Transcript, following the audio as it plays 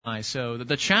So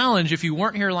the challenge, if you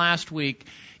weren't here last week,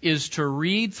 is to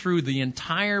read through the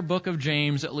entire book of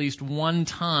James at least one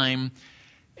time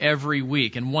every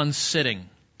week in one sitting.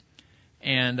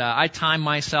 And I timed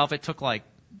myself. It took like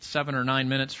 7 or 9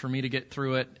 minutes for me to get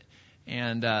through it.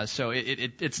 And so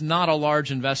it's not a large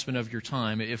investment of your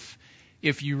time.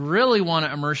 If you really want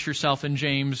to immerse yourself in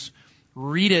James,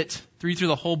 read through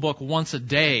the whole book once a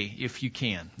day if you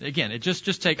can. Again, it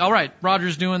just take, all right,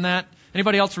 Roger's doing that.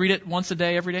 Anybody else read it once a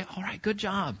day, every day? All right, good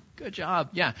job. Good job.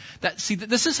 Yeah.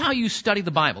 This is how you study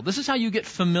the Bible. This is how you get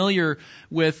familiar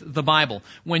with the Bible.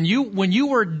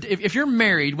 If you're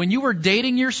married, when you were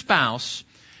dating your spouse,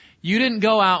 you didn't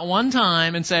go out one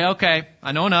time and say, okay,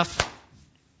 I know enough.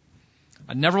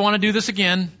 I never want to do this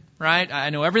again, right? I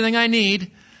know everything I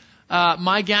need.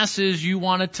 My guess is you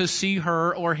wanted to see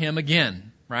her or him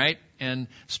again, right? And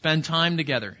spend time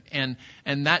together. And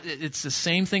that it's the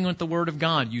same thing with the Word of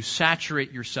God. You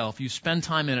saturate yourself. You spend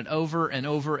time in it over and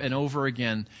over and over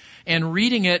again. And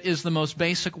reading it is the most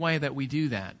basic way that we do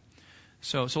that.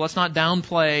 So let's not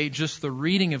downplay just the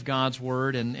reading of God's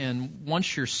Word. And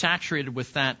once you're saturated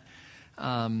with that,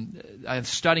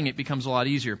 studying it becomes a lot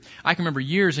easier. I can remember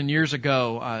years and years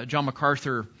ago, John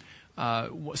MacArthur,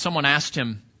 someone asked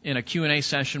him in a Q&A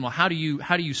session, well, how do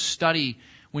you study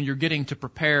when you're getting to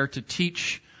prepare to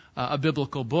teach a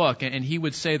biblical book? And he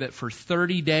would say that for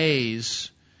 30 days,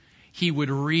 he would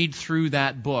read through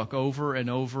that book over and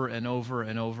over and over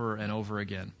and over and over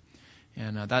again.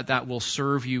 And that will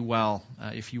serve you well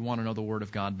if you want to know the Word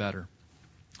of God better.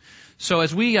 So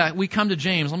as we come to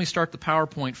James, let me start the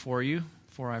PowerPoint for you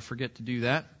before I forget to do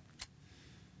that.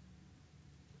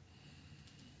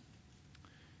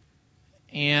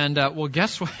 And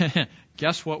guess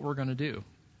what we're going to do?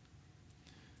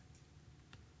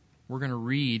 We're going to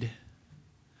read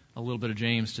a little bit of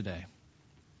James today.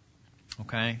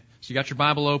 Okay? So you got your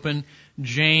Bible open.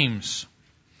 James.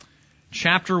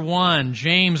 Chapter 1.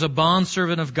 James, a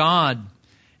bondservant of God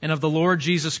and of the Lord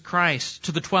Jesus Christ,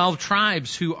 to the 12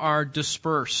 tribes who are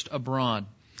dispersed abroad.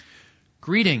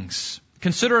 Greetings.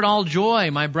 Consider it all joy,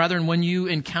 my brethren, when you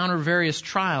encounter various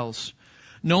trials,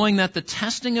 knowing that the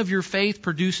testing of your faith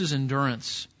produces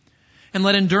endurance. And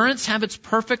let endurance have its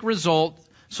perfect result,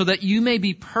 so that you may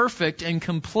be perfect and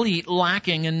complete,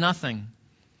 lacking in nothing.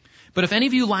 But if any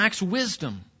of you lacks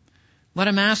wisdom, let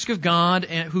him ask of God,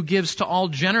 who gives to all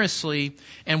generously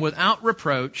and without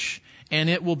reproach, and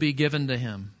it will be given to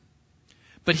him.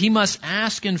 But he must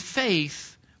ask in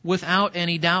faith without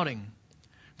any doubting.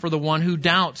 For the one who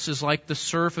doubts is like the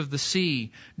surf of the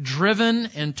sea, driven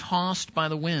and tossed by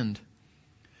the wind.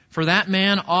 For that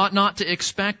man ought not to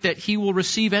expect that he will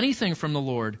receive anything from the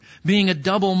Lord, being a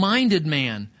double-minded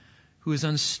man who is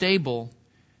unstable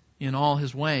in all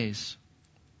his ways.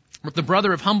 But the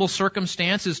brother of humble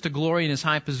circumstance is to glory in his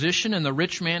high position, and the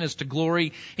rich man is to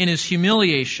glory in his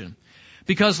humiliation.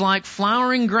 Because like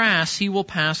flowering grass he will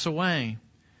pass away.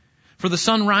 For the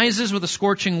sun rises with a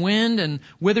scorching wind and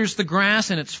withers the grass,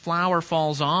 and its flower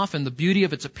falls off, and the beauty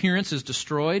of its appearance is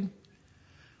destroyed.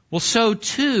 Well, so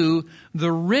too,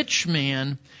 the rich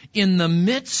man, in the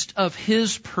midst of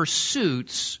his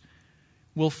pursuits,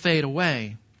 will fade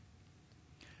away.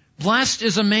 Blessed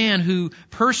is a man who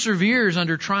perseveres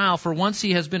under trial, for once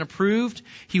he has been approved,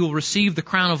 he will receive the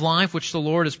crown of life which the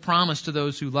Lord has promised to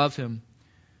those who love him.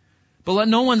 But let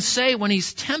no one say when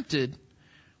he's tempted,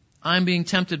 I'm being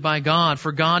tempted by God,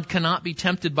 for God cannot be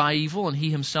tempted by evil, and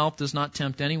he himself does not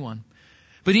tempt anyone.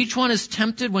 But each one is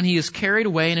tempted when he is carried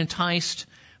away and enticed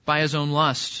by his own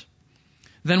lust.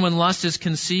 Then when lust is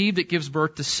conceived, it gives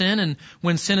birth to sin, and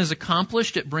when sin is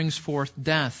accomplished, it brings forth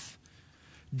death.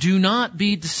 Do not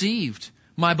be deceived,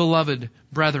 my beloved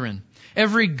brethren.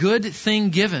 Every good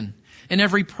thing given and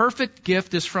every perfect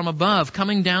gift is from above,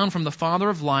 coming down from the Father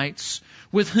of lights,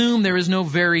 with whom there is no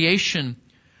variation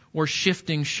or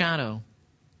shifting shadow.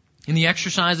 In the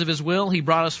exercise of his will, he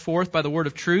brought us forth by the word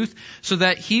of truth, so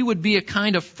that he would be a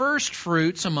kind of first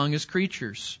fruits among his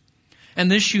creatures. And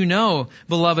this you know,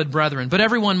 beloved brethren, but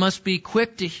everyone must be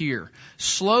quick to hear,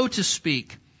 slow to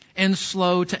speak, and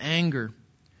slow to anger.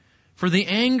 For the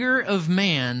anger of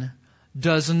man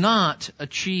does not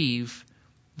achieve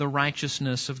the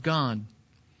righteousness of God.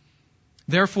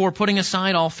 Therefore, putting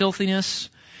aside all filthiness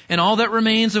and all that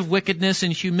remains of wickedness,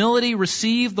 in humility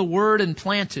receive the word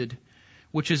implanted,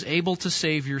 which is able to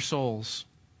save your souls.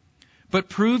 But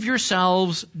prove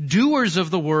yourselves doers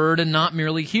of the word and not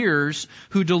merely hearers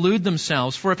who delude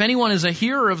themselves. For if anyone is a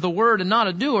hearer of the word and not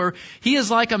a doer, he is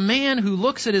like a man who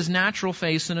looks at his natural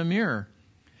face in a mirror.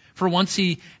 For once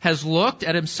he has looked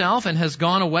at himself and has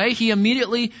gone away, he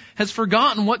immediately has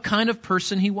forgotten what kind of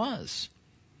person he was.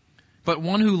 but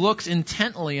one who looks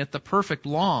intently at the perfect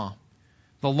law,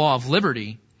 the law of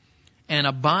liberty, and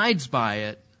abides by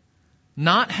it,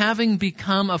 not having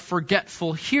become a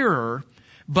forgetful hearer,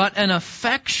 but an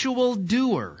effectual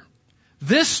doer,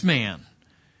 this man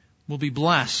will be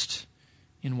blessed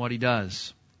in what he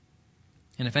does.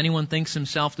 And if anyone thinks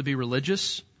himself to be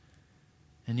religious,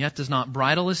 and yet does not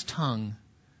bridle his tongue,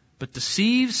 but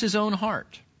deceives his own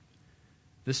heart,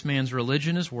 this man's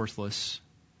religion is worthless.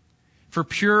 For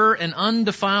pure and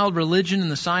undefiled religion in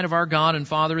the sight of our God and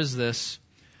Father is this,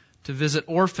 to visit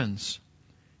orphans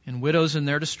and widows in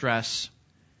their distress,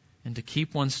 and to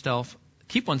keep oneself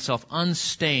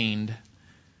unstained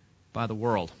by the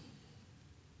world.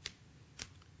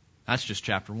 That's just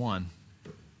chapter 1.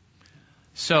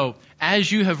 So,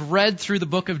 as you have read through the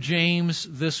book of James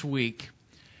this week,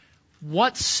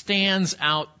 what stands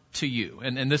out to you?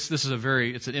 And this is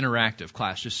it's an interactive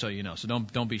class, just so you know. So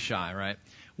don't be shy, right?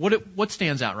 What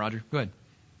stands out, Roger? Go ahead.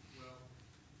 Well,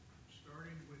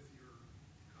 starting with your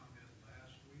comment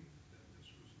last week that this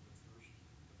was the first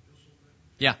epistle that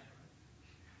Yeah.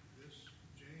 this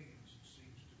James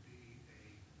seems to be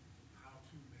a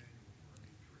how-to manual for a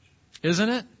new Christian. Isn't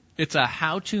it? It's a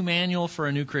how-to manual for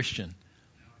a new Christian.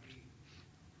 Now he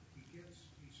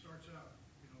starts out,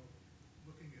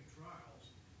 looking at trials,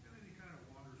 and then he kind of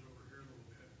wanders over here a little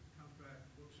bit, comes back,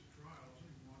 looks at trials, and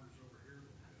he wanders over here a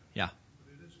little bit. Yeah.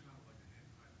 But it is kind of like a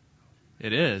how-to.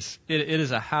 It is. It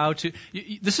is a how-to.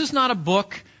 This is not a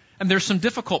book, and there's some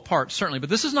difficult parts, certainly, but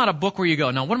this is not a book where you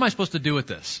go, now what am I supposed to do with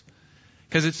this?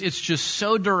 Because it's just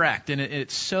so direct, and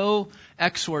it's so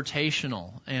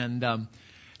exhortational. And,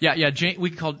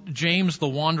 we call James the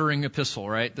wandering epistle,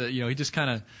 right? He just kind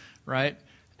of, right?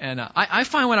 And I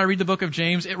find when I read the book of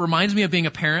James, it reminds me of being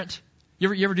a parent.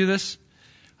 You ever do this?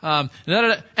 And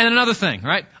another thing,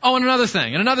 right? Oh, and another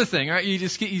thing, right?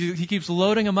 He keeps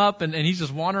loading them up, and he's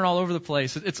just wandering all over the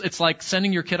place. It's like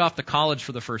sending your kid off to college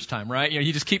for the first time, right?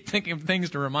 You just keep thinking of things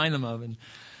to remind them of. And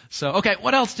so, okay,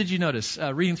 what else did you notice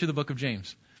reading through the book of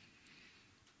James?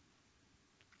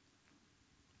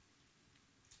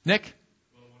 Nick?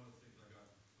 Well, one of the things I got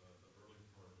the early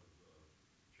part of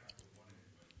chapter 1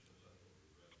 anyway, because that's what we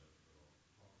read, that's what I'll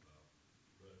talk about.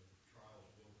 But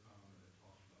trials will come, and it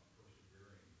talks about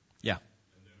persevering. Yeah.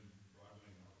 And then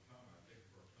bridling our tongue. I think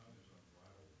if our tongue is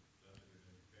unbridled, that's a good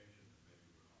indication that maybe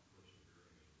we're not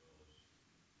persevering as well as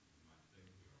we might think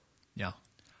we are. Yeah.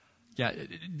 Yeah.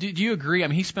 Do you agree? I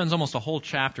mean, he spends almost a whole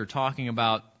chapter talking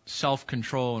about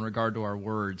self-control in regard to our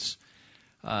words.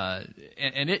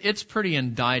 It's pretty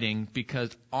indicting because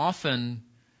often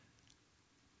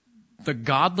the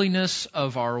godliness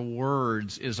of our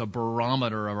words is a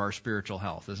barometer of our spiritual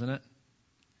health, isn't it?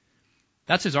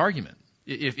 That's his argument.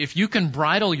 If you can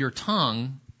bridle your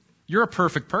tongue, you're a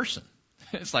perfect person.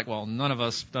 It's like, well, none of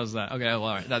us does that. Okay, well,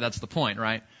 all right, that's the point,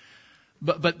 right?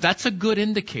 But that's a good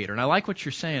indicator, and I like what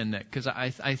you're saying, Nick, because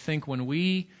I think when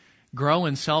we grow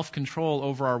in self-control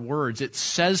over our words, it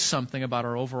says something about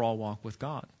our overall walk with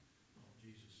God. Well,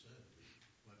 Jesus said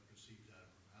what proceeds out of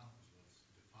our mouth is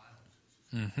what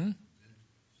defiles us. Mm-hmm.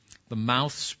 The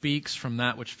mouth speaks from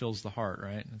that which fills the heart,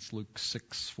 right? It's Luke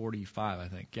 6:45, I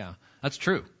think. Yeah, that's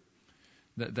true.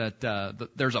 That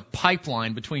there's a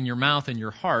pipeline between your mouth and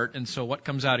your heart, and so what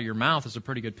comes out of your mouth is a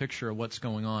pretty good picture of what's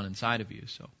going on inside of you.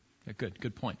 So, yeah,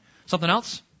 good point. Something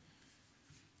else?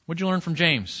 What did you learn from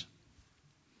James?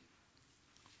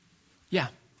 Yeah,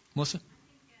 Melissa?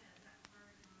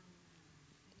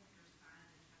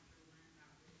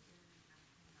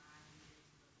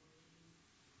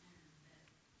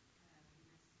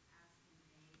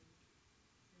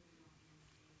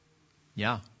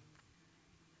 Yeah.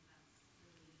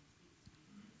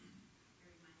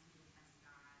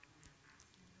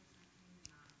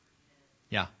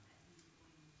 Yeah.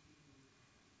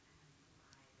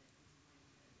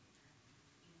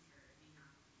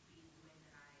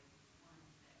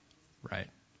 Right.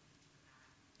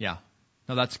 Yeah.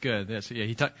 No, that's good.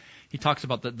 He talks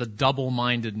about the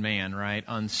double-minded man, right?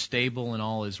 Unstable in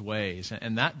all his ways.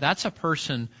 And that's a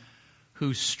person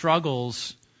who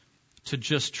struggles to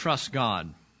just trust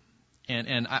God.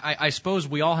 And I suppose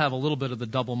we all have a little bit of the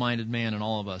double-minded man in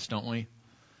all of us, don't we?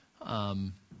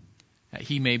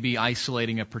 He may be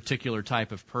isolating a particular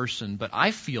type of person, but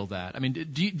I feel that. I mean,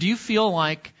 do you feel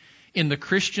like in the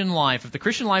Christian life, if the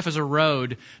Christian life is a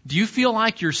road, do you feel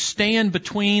like you're staying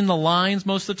between the lines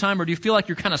most of the time, or do you feel like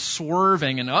you're kind of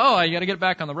swerving and, you got to get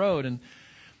back on the road? And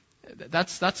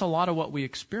that's a lot of what we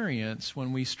experience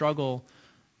when we struggle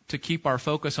to keep our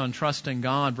focus on trusting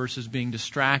God versus being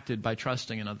distracted by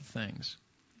trusting in other things.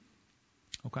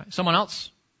 Okay. Someone else?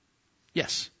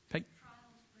 Yes.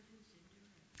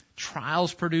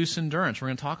 Trials produce endurance. We're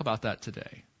going to talk about that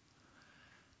today.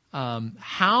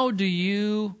 How do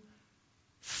you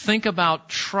think about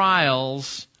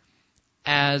trials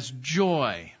as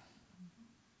joy?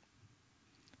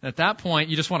 At that point,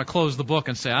 you just want to close the book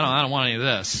and say, I don't want any of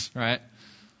this, right?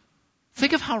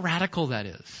 Think of how radical that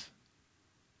is.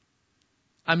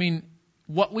 I mean,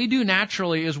 what we do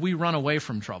naturally is we run away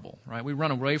from trouble, right? We run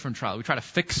away from trial. We try to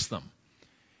fix them.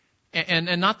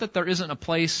 And not that there isn't a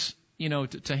place,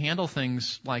 to handle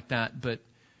things like that,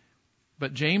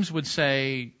 but James would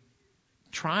say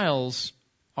trials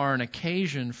are an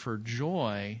occasion for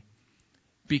joy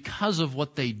because of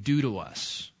what they do to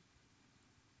us.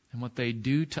 And what they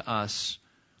do to us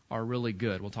are really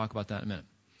good. We'll talk about that in a minute.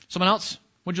 Someone else?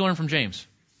 What'd you learn from James?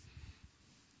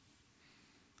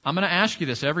 I'm going to ask you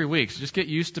this every week, so just get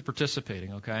used to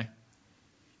participating, okay?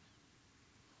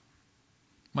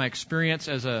 My experience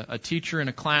as a teacher in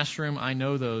a classroom, I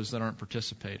know those that aren't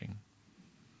participating.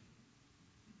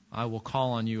 I will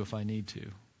call on you if I need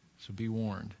to, so be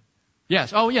warned.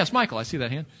 Yes. Oh, yes, Michael, I see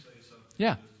that hand.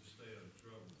 Yeah.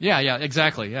 Yeah,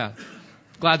 exactly, yeah.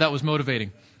 Glad that was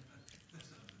motivating.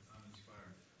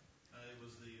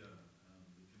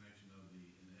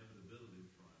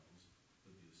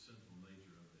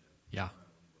 Yeah.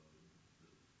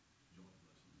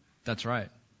 That's right.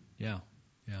 Yeah.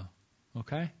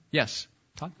 Okay. Yes.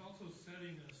 Todd? He's also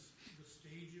setting us the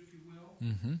stage, if you will,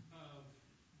 Mm-hmm. of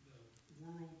the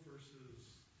world versus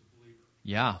the believer.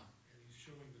 Yeah. And he's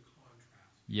showing the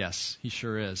contrast. Yes, he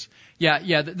sure is.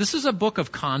 Yeah. This is a book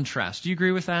of contrast. Do you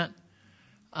agree with that?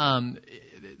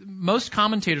 Most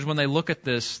commentators, when they look at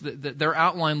this, their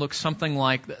outline looks something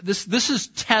like this. This is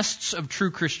tests of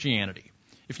true Christianity.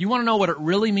 If you want to know what it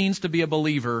really means to be a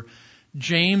believer,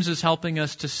 James is helping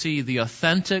us to see the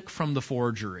authentic from the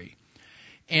forgery.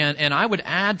 And I would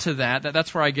add to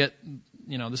that's where I get,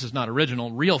 this is not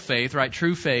original, real faith, right?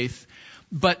 True faith.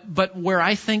 But where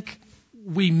I think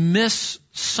we miss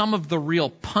some of the real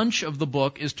punch of the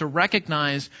book is to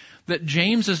recognize that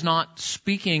James is not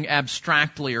speaking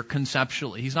abstractly or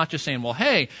conceptually. He's not just saying, well,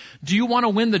 hey, do you want to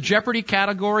win the Jeopardy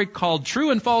category called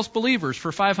True and False Believers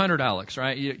for $500, Alex,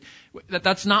 right?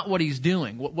 That's not what he's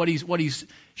doing. What he's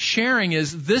sharing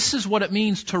is this is what it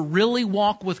means to really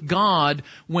walk with God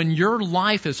when your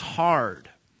life is hard.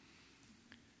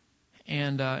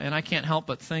 And I can't help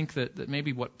but think that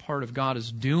maybe what part of God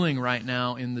is doing right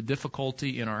now in the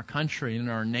difficulty in our country, in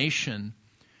our nation,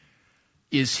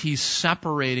 is he's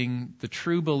separating the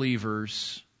true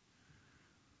believers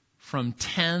from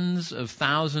tens of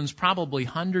thousands, probably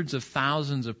hundreds of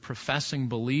thousands of professing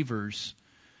believers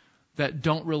that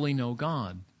don't really know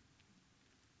God.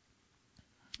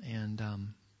 And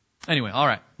anyway, all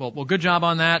right. Well, good job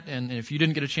on that. And if you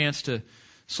didn't get a chance to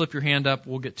slip your hand up,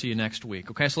 we'll get to you next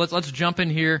week. Okay, so let's jump in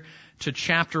here to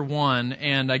chapter 1.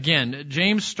 And again,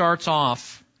 James starts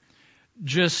off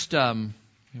just,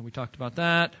 we talked about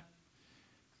that.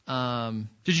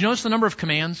 Did you notice the number of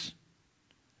commands?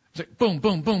 It's like boom,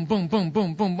 boom, boom, boom, boom,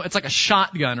 boom, boom. It's like a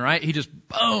shotgun, right? He just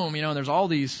boom, there's all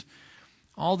these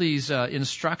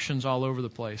instructions all over the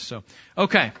place. So,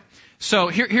 okay. So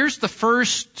here's the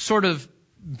first sort of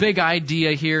big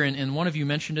idea here, and one of you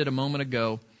mentioned it a moment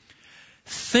ago.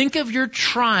 Think of your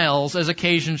trials as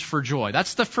occasions for joy.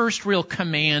 That's the first real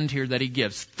command here that he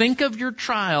gives. Think of your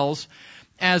trials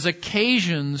as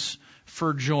occasions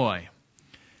for joy.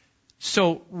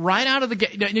 So right out of the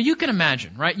gate, now you can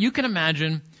imagine, right? You can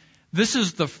imagine this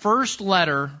is the first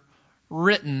letter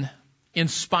written,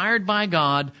 inspired by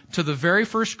God to the very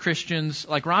first Christians.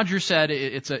 Like Roger said,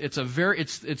 it's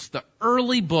the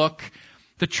early book.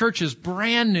 The church is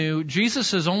brand new.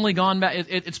 Jesus has only gone back.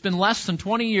 It's been less than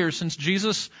 20 years since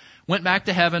Jesus went back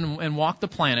to heaven and walked the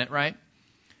planet, right?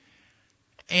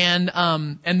 And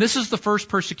this is the first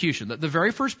persecution. The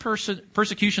very first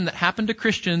persecution that happened to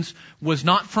Christians was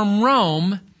not from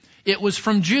Rome. It was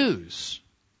from Jews.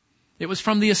 It was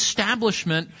from the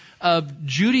establishment of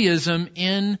Judaism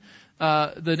in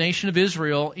the nation of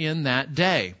Israel in that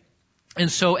day. And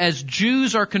so as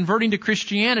Jews are converting to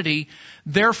Christianity,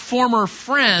 their former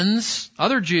friends,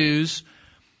 other Jews,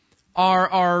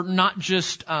 are not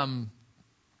just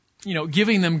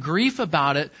giving them grief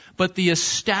about it, but the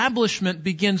establishment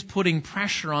begins putting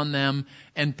pressure on them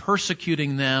and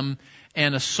persecuting them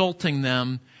and assaulting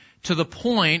them to the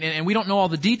point, and we don't know all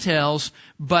the details,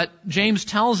 but James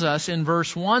tells us in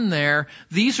verse 1 there,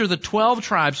 these are the 12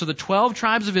 tribes, so the 12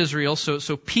 tribes of Israel,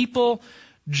 so people,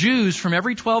 Jews from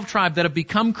every 12 tribe that have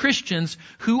become Christians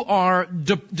who are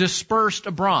dispersed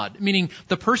abroad, meaning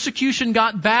the persecution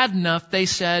got bad enough, they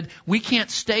said, we can't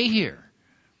stay here.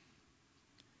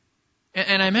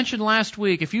 And I mentioned last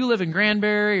week, if you live in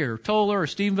Granbury or Toller or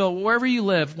Stephenville, wherever you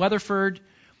live, Weatherford,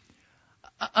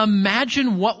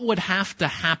 imagine what would have to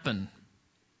happen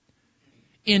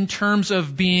in terms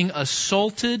of being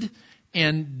assaulted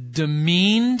and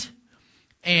demeaned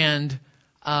and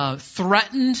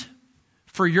threatened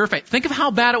for your faith. Think of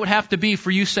how bad it would have to be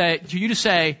for you to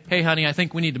say, hey, honey, I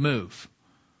think we need to move.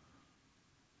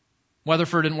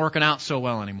 Weatherford isn't working out so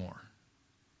well anymore.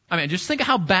 I mean, just think of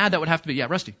how bad that would have to be. Yeah,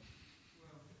 Rusty.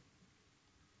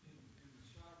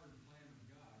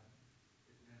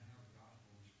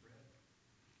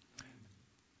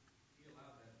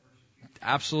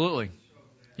 Absolutely.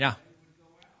 Yeah.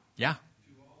 Yeah.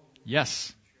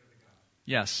 Yes.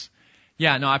 Yes.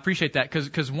 Yeah, no, I appreciate that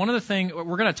because one of the things,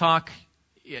 we're going to talk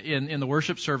in the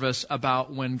worship service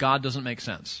about when God doesn't make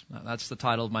sense. That's the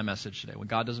title of my message today, when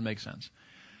God doesn't make sense.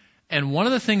 And one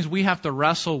of the things we have to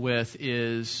wrestle with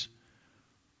is,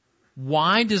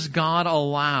 why does God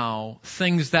allow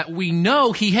things that we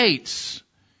know He hates?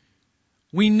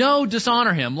 We know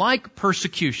dishonor Him, like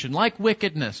persecution, like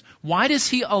wickedness. Why does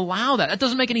He allow that? That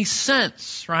doesn't make any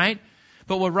sense, right?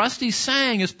 But what Rusty's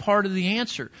saying is part of the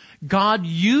answer. God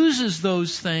uses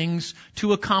those things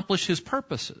to accomplish His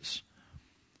purposes.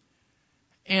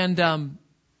 And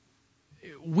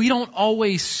we don't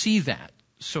always see that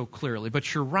so clearly,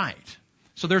 but you're right.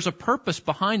 So there's a purpose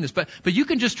behind this. But you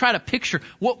can just try to picture,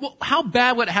 how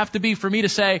bad would it have to be for me to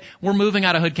say, we're moving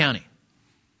out of Hood County?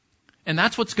 And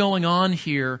that's what's going on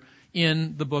here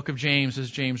in the book of James, as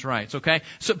James writes, okay?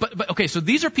 So, so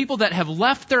these are people that have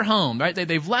left their home, right?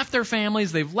 They've left their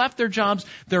families, they've left their jobs,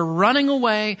 they're running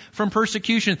away from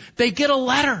persecution. They get a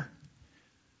letter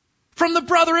from the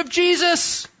brother of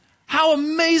Jesus. How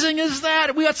amazing is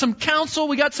that? We got some counsel,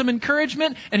 we got some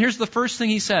encouragement, and here's the first thing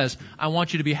he says: I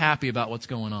want you to be happy about what's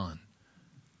going on.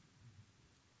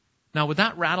 Now, would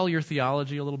that rattle your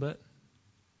theology a little bit?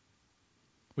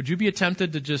 Would you be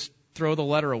tempted to just throw the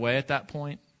letter away at that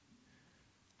point?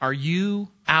 Are you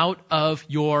out of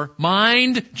your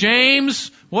mind,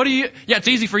 James? Yeah, it's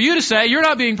easy for you to say. You're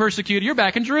not being persecuted. You're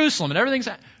back in Jerusalem and everything's,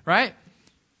 right?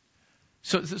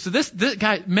 So this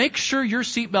guy, make sure your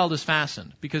seatbelt is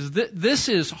fastened, because this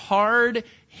is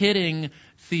hard-hitting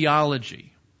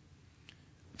theology.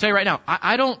 I'll tell you right now,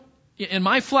 I don't, in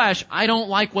my flesh, I don't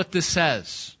like what this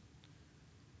says.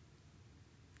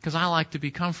 Because I like to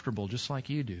be comfortable, just like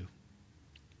you do.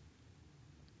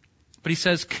 But he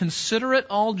says, consider it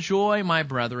all joy, my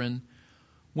brethren,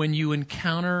 when you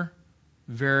encounter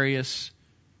various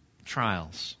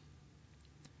trials.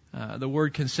 The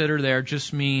word consider there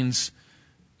just means,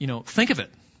 think of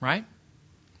it, right?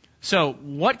 So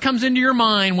what comes into your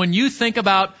mind when you think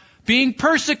about being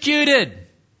persecuted?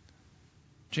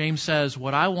 James says,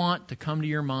 what I want to come to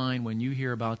your mind when you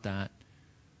hear about that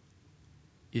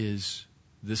is,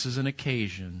 this is an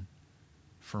occasion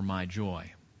for my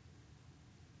joy.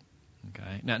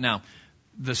 Okay. Now,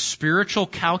 the spiritual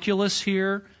calculus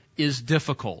here is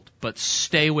difficult, but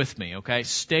stay with me, okay?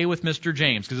 Stay with Mr.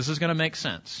 James, because this is going to make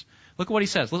sense. Look at what he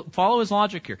says. Follow his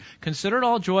logic here. Consider it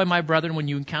all joy, my brethren, when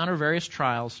you encounter various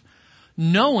trials,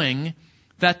 knowing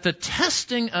that the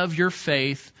testing of your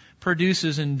faith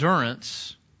produces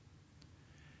endurance,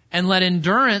 and let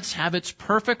endurance have its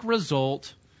perfect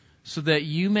result, so that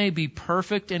you may be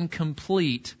perfect and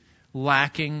complete,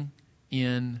 lacking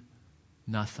in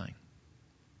nothing.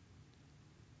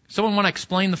 Someone want to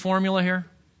explain the formula here?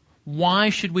 Why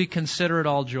should we consider it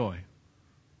all joy?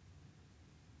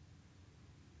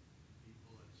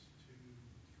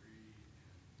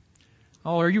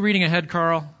 Oh, are you reading ahead,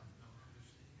 Carl?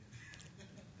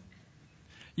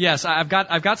 Yes, I've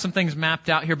got some things mapped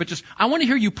out here, but I want to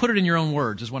hear you put it in your own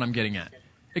words, is what I'm getting at.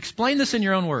 Explain this in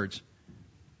your own words.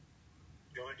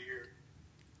 Go into your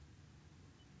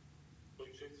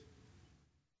Bluetooth.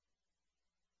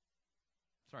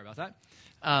 Sorry about that.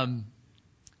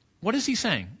 What is he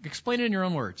saying? Explain it in your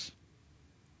own words.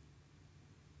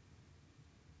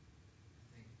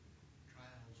 I think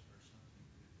trials are something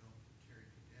that don't tear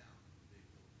you down. They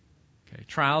build you up. Okay,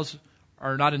 trials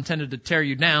are not intended to tear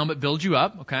you down, but build you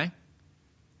up. Okay.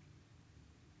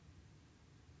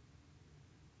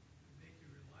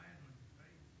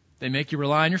 They make you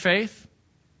rely on your faith.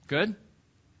 Good.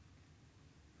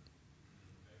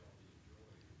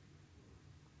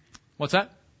 What's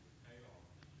that?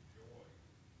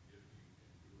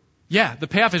 Yeah, the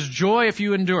payoff is joy if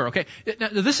you endure. Okay, now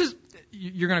this is,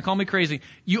 you're going to call me crazy.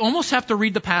 You almost have to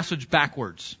read the passage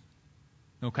backwards.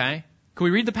 Okay? Can we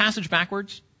read the passage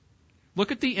backwards?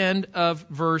 Look at the end of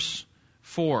verse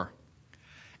 4.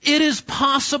 It is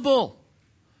possible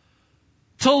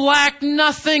to lack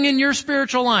nothing in your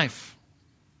spiritual life.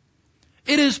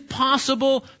 It is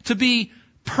possible to be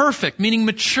perfect, meaning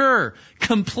mature,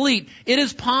 complete. It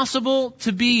is possible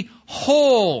to be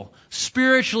whole,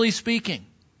 spiritually speaking.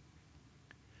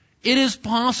 It is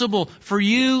possible for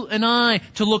you and I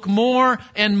to look more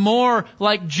and more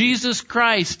like Jesus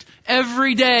Christ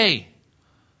every day.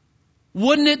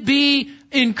 Wouldn't it be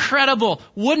incredible?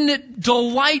 Wouldn't it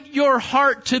delight your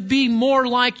heart to be more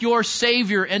like your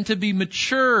Savior and to be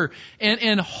mature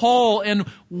and whole and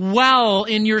well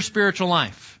in your spiritual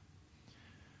life?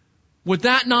 Would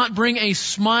that not bring a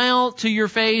smile to your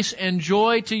face and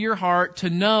joy to your heart to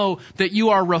know that you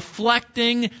are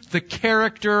reflecting the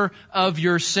character of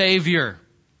your Savior?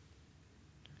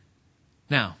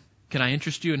 Now, can I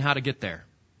interest you in how to get there?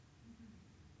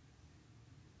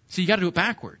 See, you got to do it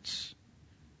backwards.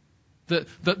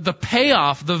 The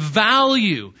payoff, the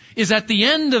value is at the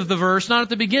end of the verse, not at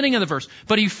the beginning of the verse.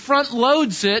 But he front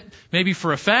loads it, maybe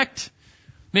for effect,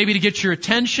 maybe to get your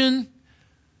attention.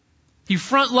 He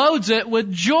front loads it with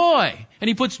joy. And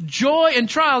he puts joy and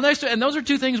trial next to it. And those are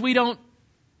two things we don't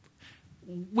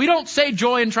say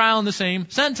joy and trial in the same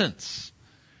sentence.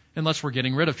 Unless we're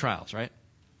getting rid of trials, right?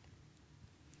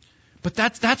 But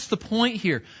that's the point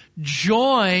here.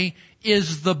 Joy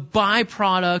is the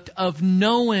byproduct of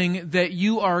knowing that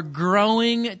you are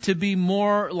growing to be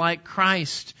more like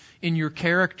Christ in your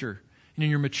character, and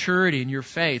in your maturity, in your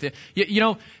faith. You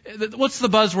know, what's the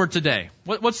buzzword today?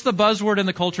 What's the buzzword in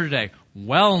the culture today?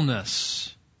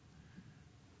 Wellness.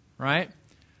 Right?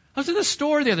 I was in the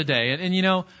store the other day, and you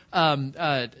know,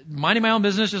 minding my own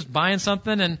business, just buying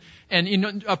something, and you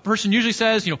know, a person usually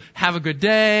says, you know, have a good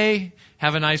day,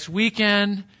 have a nice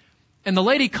weekend. And the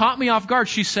lady caught me off guard.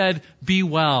 She said, be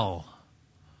well.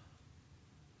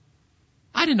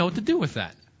 I didn't know what to do with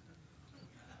that.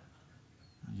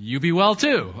 You be well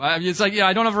too. It's like, yeah,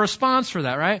 I don't have a response for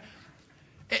that, right?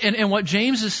 And what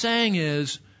James is saying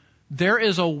is, there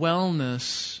is a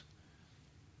wellness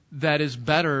that is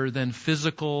better than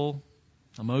physical,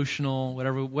 emotional,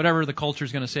 whatever the culture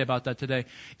is going to say about that today.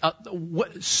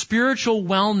 Spiritual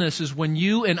wellness is when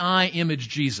you and I image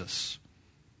Jesus.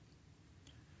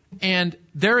 And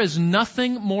there is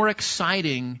nothing more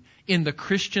exciting in the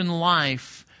Christian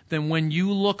life than when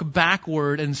you look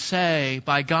backward and say,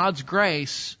 by God's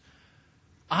grace,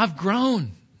 I've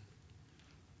grown.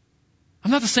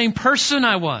 I'm not the same person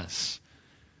I was.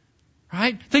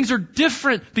 Right? Things are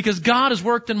different because God has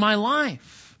worked in my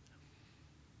life.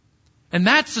 And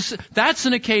that's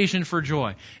an occasion for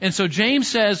joy. And so James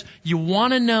says, you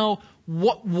want to know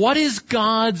what is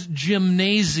God's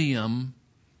gymnasium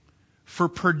for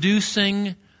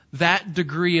producing that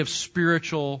degree of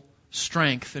spiritual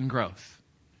strength and growth?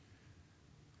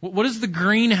 What is the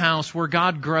greenhouse where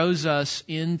God grows us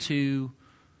into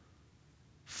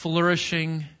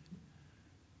flourishing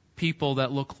people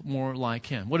that look more like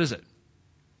Him? What is it?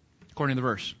 According to the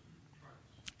verse.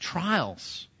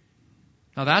 Trials.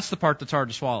 Now that's the part that's hard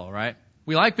to swallow, right?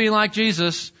 We like being like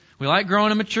Jesus. We like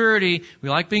growing in maturity. We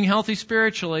like being healthy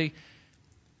spiritually.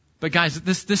 But guys,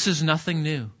 this is nothing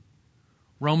new.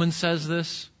 Romans says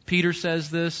this. Peter says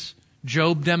this.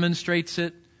 Job demonstrates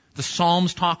it. The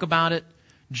Psalms talk about it.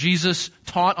 Jesus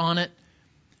taught on it.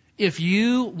 If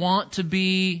you want to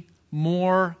be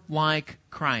more like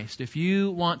Christ, if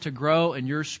you want to grow in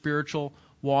your spiritual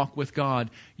walk with God,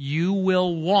 you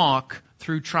will walk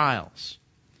through trials.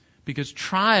 Because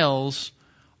trials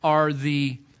are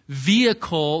the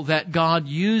vehicle that God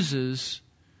uses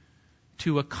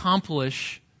to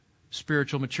accomplish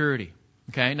spiritual maturity.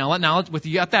 Okay, now with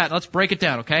you got that, let's break it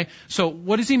down, okay? So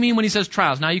what does he mean when he says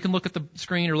trials? Now you can look at the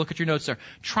screen or look at your notes there.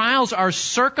 Trials are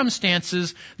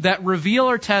circumstances that reveal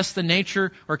or test the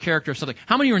nature or character of something.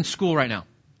 How many are in school right now?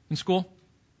 In school?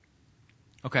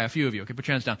 Okay, a few of you. Okay, put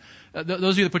your hands down.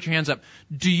 Those of you that put your hands up.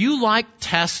 Do you like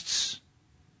tests?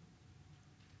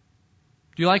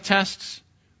 Do you like tests?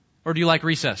 Or do you like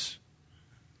recess?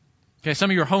 Okay, some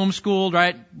of you are homeschooled,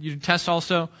 right? You test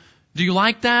also. Do you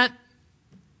like that?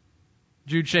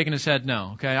 Jude shaking his head,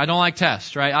 no. Okay, I don't like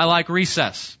tests, right? I like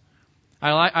recess.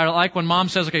 I like when mom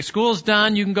says, okay, school's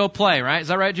done, you can go play, right? Is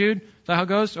that right, Jude? Is that how it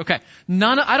goes? Okay.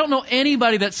 I don't know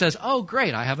anybody that says, oh,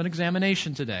 great, I have an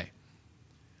examination today.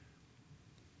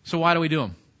 So why do we do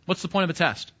them? What's the point of a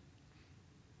test?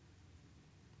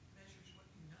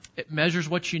 It measures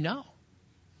what you know.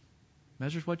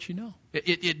 Measures what you know.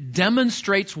 It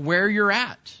demonstrates where you're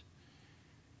at.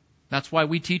 That's why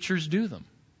we teachers do them.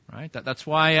 Right? That's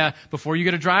why before you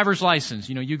get a driver's license,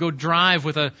 you go drive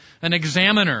with an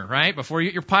examiner, right? Before you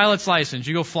get your pilot's license,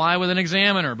 you go fly with an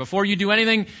examiner. Before you do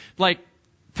anything like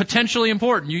potentially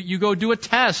important, you go do a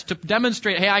test to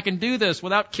demonstrate, hey, I can do this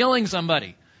without killing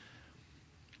somebody.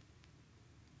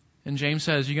 And James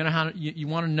says you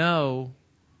want to know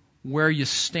where you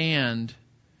stand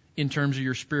in terms of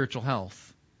your spiritual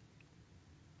health.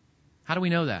 How do we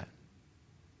know that?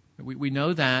 We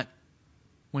know that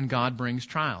when God brings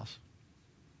trials.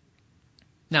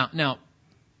 Now,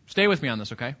 stay with me on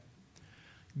this, okay?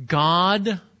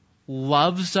 God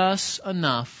loves us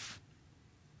enough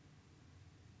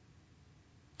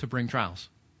to bring trials.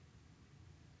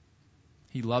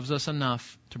 He loves us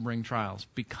enough to bring trials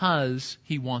because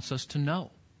He wants us to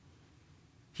know.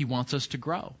 He wants us to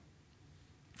grow.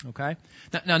 Okay?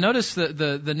 Now notice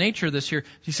the nature of this here.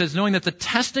 He says, knowing that the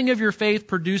testing of your faith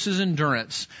produces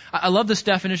endurance. I love this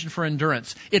definition for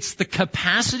endurance. It's the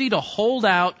capacity to hold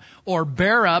out or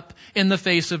bear up in the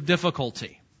face of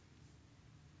difficulty.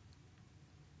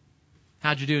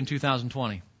 How'd you do in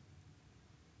 2020?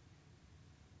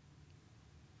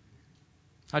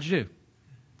 How'd you do?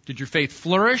 Did your faith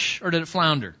flourish or did it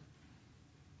flounder?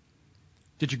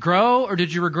 Did you grow or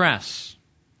did you regress?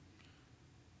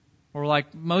 Or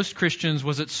like most Christians,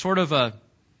 was it sort of a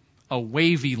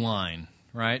wavy line,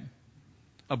 right?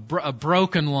 A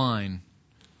broken line.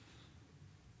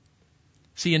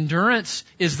 See, endurance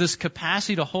is this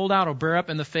capacity to hold out or bear up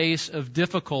in the face of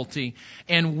difficulty.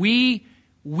 And we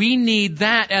need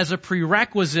that as a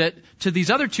prerequisite to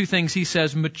these other two things. He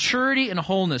says maturity and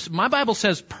wholeness. My Bible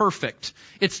says perfect.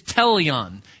 It's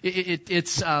teleon.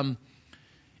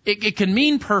 It can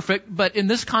mean perfect, but in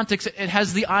this context, it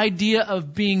has the idea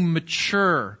of being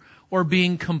mature or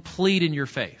being complete in your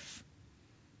faith.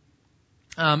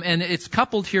 And it's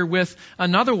coupled here with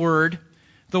another word,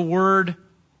 the word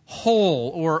whole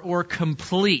or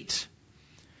complete.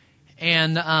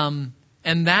 And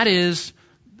that is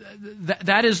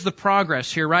the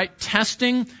progress here, right?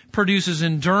 Testing produces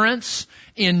endurance.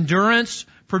 Endurance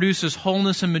produces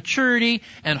wholeness and maturity.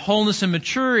 And wholeness and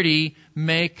maturity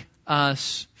make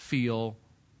us feel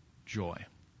joy.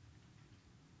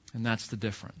 And that's the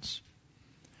difference.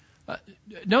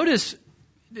 Notice,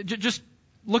 just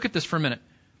look at this for a minute.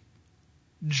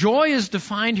 Joy is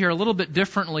defined here a little bit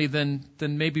differently than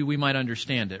maybe we might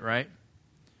understand it, right?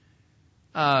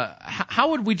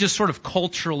 How would we just sort of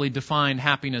culturally define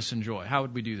happiness and joy? How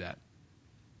would we do that?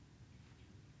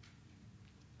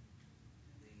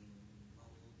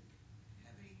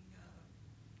 Having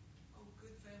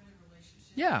good family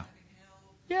relationships. Yeah. Having health.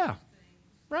 Yeah. Things.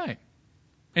 Right.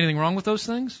 Anything wrong with those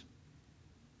things?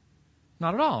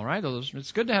 Not at all, right?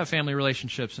 It's good to have family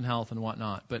relationships and health and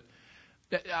whatnot. But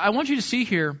I want you to see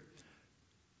here,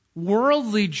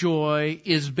 worldly joy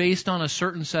is based on a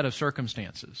certain set of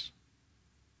circumstances.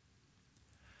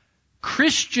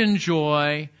 Christian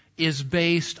joy is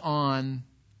based on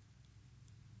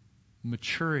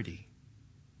maturity.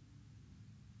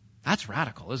 That's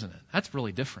radical, isn't it? That's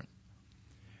really different.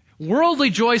 Worldly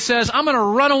joy says, I'm going to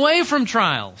run away from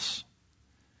trials.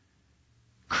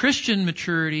 Christian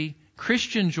maturity,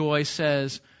 Christian joy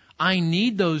says, I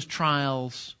need those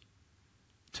trials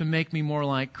to make me more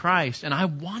like Christ, and I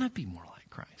want to be more like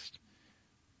Christ.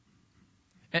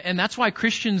 And that's why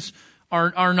Christians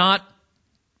are not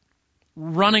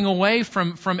running away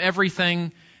from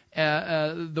everything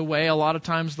the way a lot of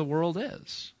times the world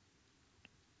is.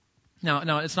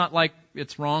 Now, it's not like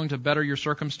it's wrong to better your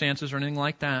circumstances or anything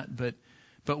like that, but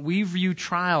we view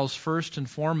trials first and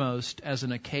foremost as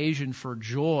an occasion for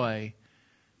joy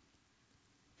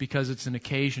because it's an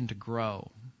occasion to grow.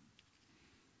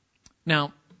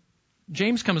 Now,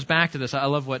 James comes back to this. I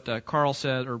love what Carl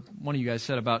said, or one of you guys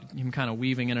said about him kind of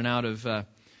weaving in and out of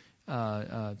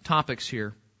topics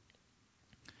here.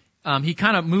 He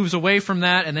kind of moves away from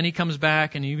that, and then he comes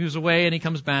back, and he moves away, and he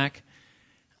comes back.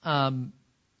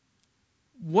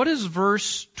 What does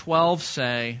verse 12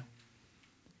 say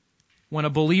when a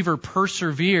believer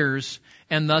perseveres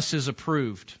and thus is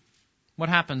approved? What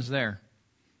happens there?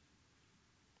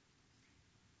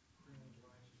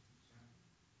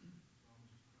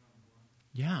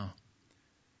 Yeah.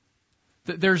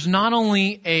 There's not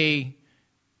only an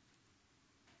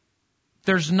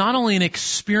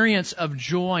experience of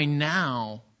joy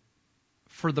now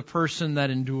for the person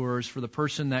that endures, for the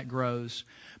person that grows,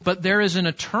 but there is an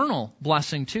eternal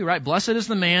blessing too, right? Blessed is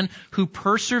the man who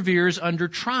perseveres under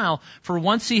trial, for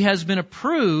once he has been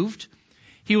approved,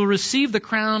 he will receive the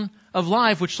crown of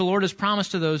life which the Lord has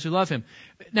promised to those who love him.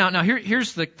 Now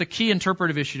here's the key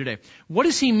interpretive issue today. What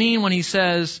does he mean when he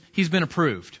says he's been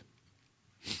approved?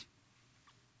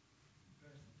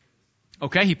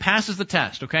 Okay, he passes the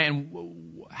test, okay?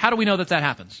 And how do we know that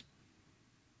happens?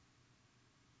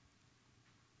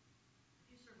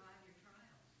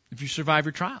 If you survive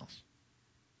your trials.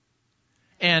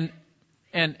 And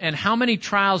how many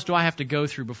trials do I have to go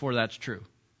through before that's true?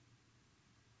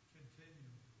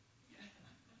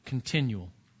 continual.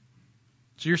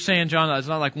 So you're saying, John, it's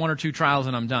not like 1 or 2 trials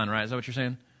and I'm done, right? Is that what you're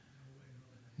saying?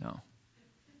 No.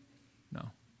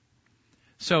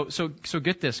 So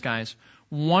get this, guys.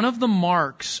 One of the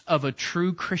marks of a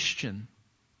true Christian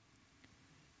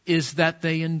is that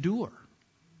they endure.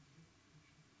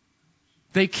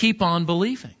 They keep on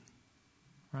believing,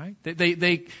 right?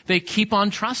 They keep on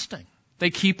trusting. They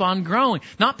keep on growing.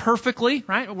 Not perfectly,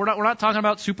 right? We're not talking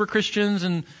about super Christians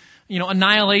and,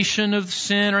 annihilation of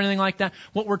sin or anything like that.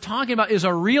 What we're talking about is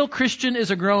a real Christian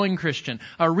is a growing Christian.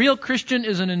 A real Christian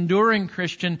is an enduring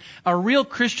Christian. A real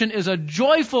Christian is a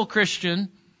joyful Christian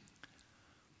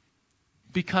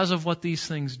because of what these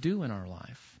things do in our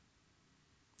life.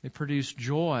 They produce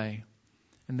joy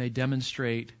and they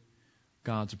demonstrate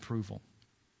God's approval.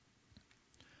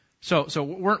 So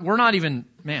we're not even,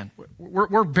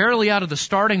 we're barely out of the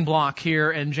starting block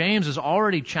here, and James is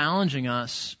already challenging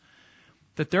us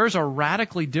that there's a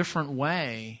radically different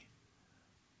way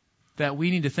that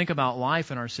we need to think about life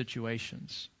in our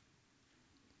situations.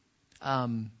 How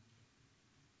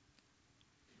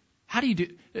do you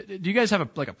do you guys have a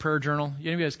prayer journal?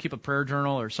 You guys keep a prayer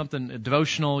journal or something, a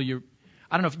devotional?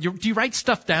 I don't know, do you write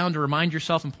stuff down to remind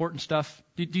yourself important stuff?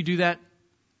 Do you do that?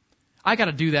 I got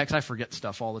to do that because I forget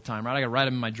stuff all the time, right? I got to write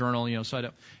them in my journal, so I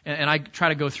don't, and I try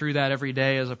to go through that every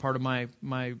day as a part of my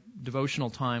devotional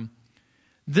time.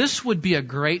 This would be a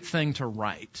great thing to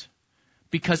write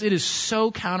because it is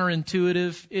so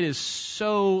counterintuitive. It is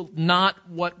so not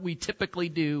what we typically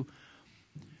do.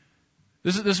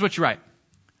 This is what you write.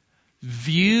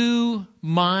 View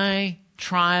my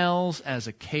trials as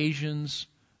occasions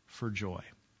for joy.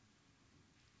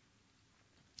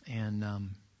 And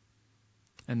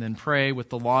then pray with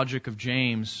the logic of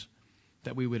James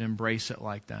that we would embrace it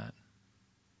like that.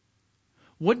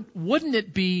 Wouldn't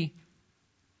it be...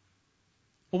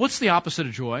 Well, what's the opposite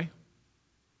of joy?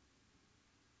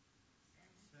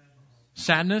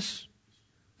 Sadness?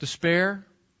 Despair?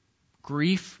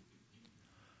 Grief?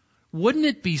 Wouldn't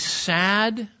it be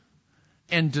sad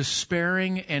and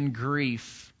despairing and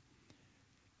grief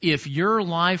if your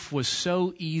life was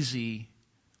so easy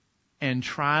and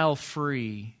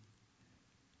trial-free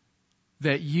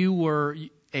that you were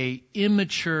a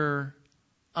immature,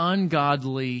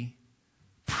 ungodly,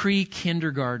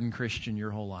 pre-kindergarten Christian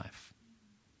your whole life?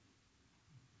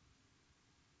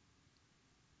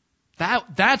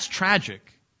 That's tragic.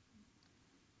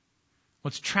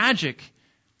 What's tragic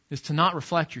is to not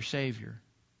reflect your Savior.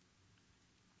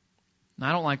 And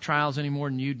I don't like trials any more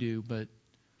than you do, but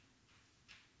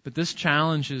this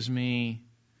challenges me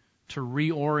to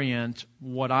reorient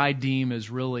what I deem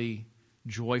as really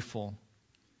joyful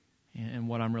and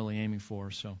what I'm really aiming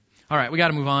for. So, all right, we got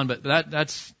to move on, but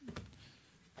that's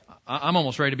I'm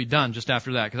almost ready to be done just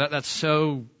after that because that's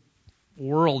so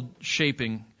world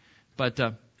shaping. But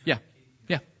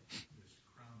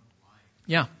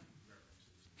yeah.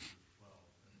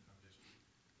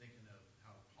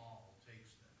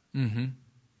 Mm-hmm. Run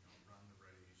the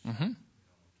race, Mm-hmm. to win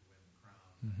the crown,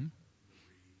 Mm-hmm. the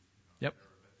wreath, Yep.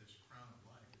 whatever. But this crown of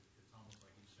life, it's almost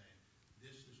like he's saying,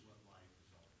 this is what life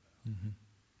is all about. Mm-hmm.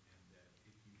 And that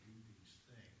if you do these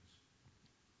things,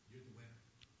 you're the winner.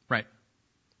 Right.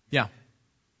 Yeah.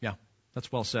 Yeah.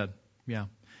 That's well said. Yeah.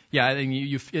 Yeah, I think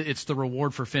it's the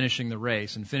reward for finishing the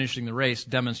race, and finishing the race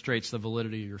demonstrates the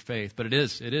validity of your faith. But it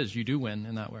is, you do win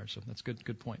in that way. So that's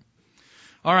good point.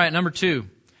 All right, number 2.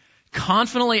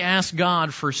 Confidently ask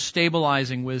God for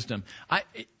stabilizing wisdom.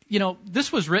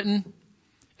 This was written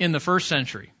in the first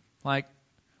century, like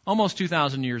almost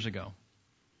 2,000 years ago.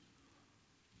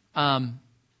 Are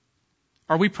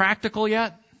we practical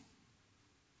yet?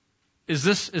 Is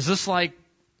this like,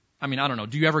 I don't know,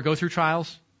 do you ever go through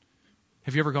trials?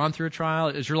 Have you ever gone through a trial?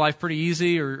 Is your life pretty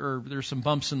easy or there's some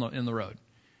bumps in the road?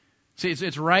 See,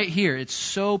 it's right here. It's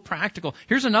so practical.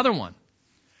 Here's another one.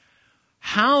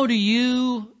 How do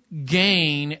you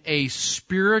gain a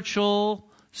spiritual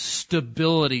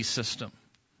stability system?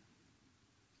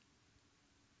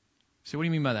 See, what do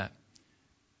you mean by that?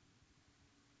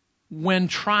 When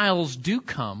trials do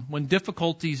come, when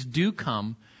difficulties do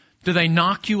come, do they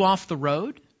knock you off the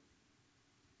road?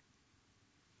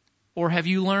 Or have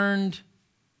you learned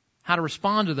how to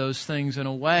respond to those things in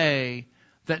a way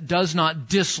that does not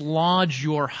dislodge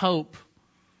your hope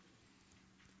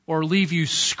or leave you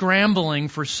scrambling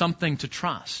for something to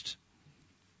trust?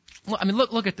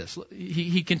 Look at this.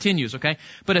 He continues, okay?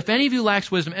 But if any of you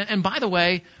lacks wisdom, and by the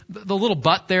way, the little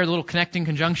but there, the little connecting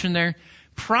conjunction there,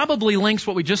 probably links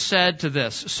what we just said to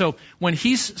this. So when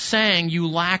he's saying you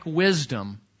lack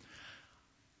wisdom,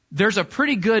 there's a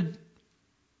pretty good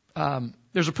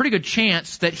there's a pretty good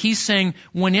chance that he's saying,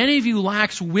 when any of you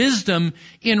lacks wisdom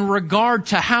in regard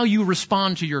to how you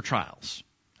respond to your trials.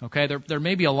 Okay, there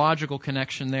may be a logical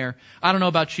connection there. I don't know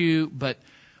about you, but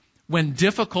when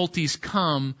difficulties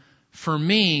come, for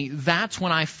me, that's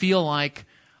when I feel like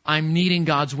I'm needing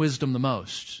God's wisdom the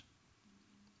most.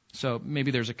 So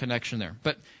maybe there's a connection there.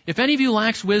 But if any of you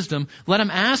lacks wisdom, let him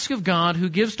ask of God, who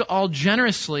gives to all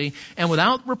generously and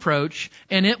without reproach,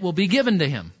 and it will be given to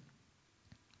him.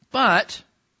 But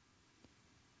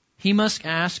he must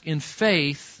ask in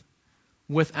faith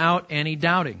without any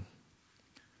doubting.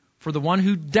 For the one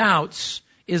who doubts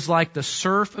is like the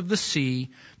surf of the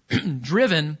sea,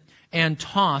 driven and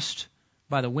tossed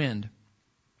by the wind.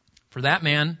 For that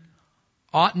man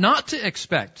ought not to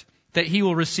expect that he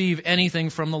will receive anything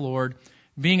from the Lord,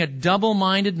 being a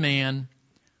double-minded man,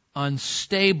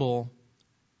 unstable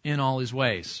in all his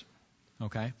ways.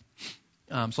 Okay?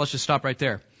 So let's just stop right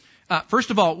there. First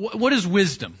of all, what is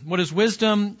wisdom? What is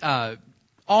wisdom?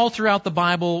 All throughout the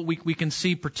Bible, we can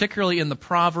see, particularly in the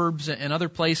Proverbs and other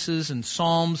places and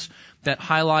Psalms, that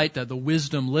highlight the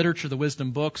wisdom literature, the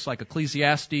wisdom books like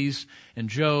Ecclesiastes and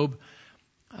Job.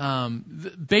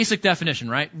 The basic definition,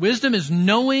 right? Wisdom is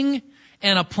knowing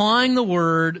and applying the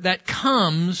word that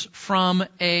comes from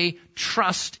a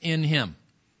trust in Him.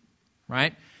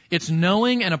 Right? It's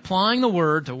knowing and applying the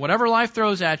word to whatever life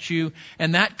throws at you,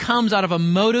 and that comes out of a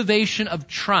motivation of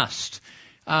trust.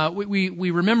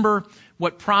 We remember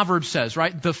what Proverbs says,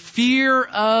 right? The fear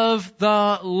of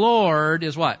the Lord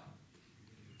is what?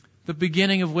 The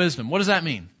beginning of wisdom. What does that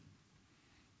mean?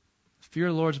 The fear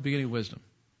of the Lord is the beginning of wisdom.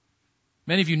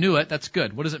 Many of you knew it. That's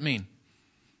good. What does it mean?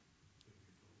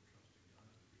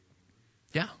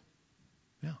 Yeah.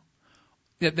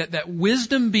 That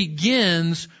wisdom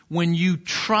begins when you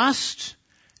trust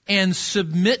and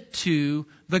submit to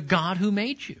the God who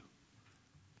made you.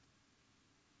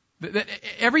 That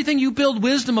everything you build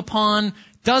wisdom upon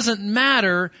doesn't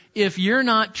matter if you're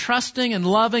not trusting and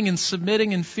loving and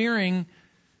submitting and fearing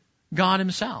God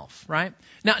Himself, right?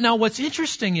 Now what's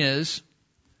interesting is,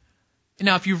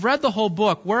 now if you've read the whole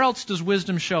book, where else does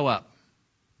wisdom show up?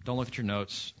 Don't look at your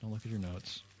notes.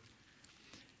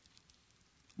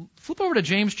 Flip over to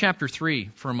James chapter 3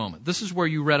 for a moment. This is where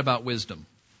you read about wisdom.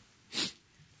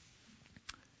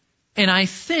 And I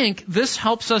think this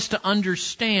helps us to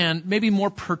understand, maybe more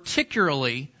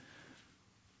particularly,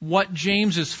 what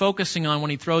James is focusing on when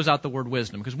he throws out the word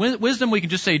wisdom. Because wisdom, we can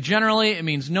just say generally, it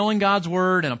means knowing God's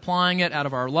word and applying it out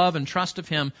of our love and trust of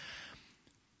Him.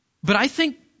 But I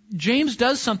think James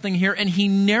does something here, and he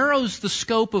narrows the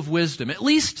scope of wisdom, at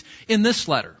least in this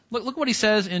letter. Look what he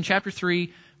says in chapter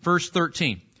 3, verse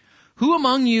 13. Who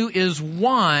among you is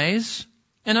wise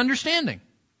and understanding?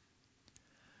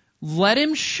 Let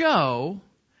him show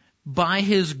by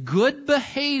his good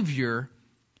behavior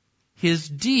his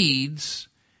deeds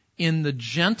in the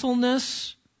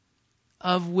gentleness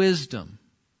of wisdom.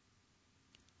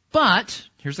 But,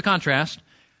 here's the contrast,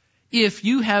 if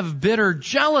you have bitter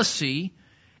jealousy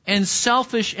and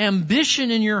selfish ambition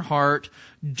in your heart,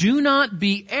 do not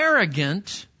be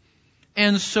arrogant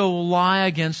and so lie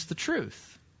against the truth.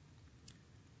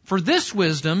 For this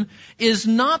wisdom is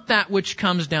not that which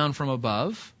comes down from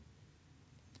above,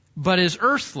 but is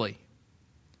earthly,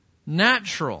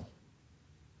 natural,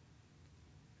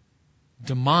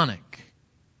 demonic.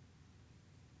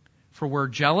 For where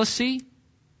jealousy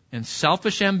and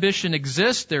selfish ambition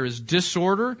exist, there is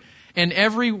disorder and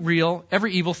every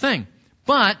evil thing.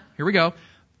 But, here we go,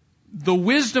 the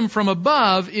wisdom from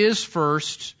above is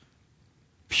first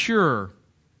pure,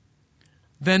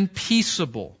 then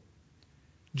peaceable,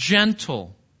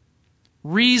 gentle,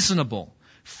 reasonable,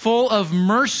 full of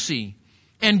mercy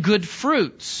and good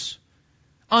fruits,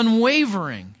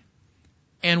 unwavering,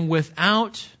 and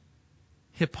without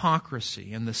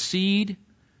hypocrisy. And the seed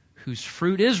whose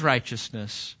fruit is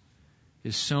righteousness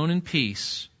is sown in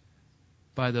peace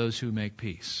by those who make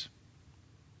peace.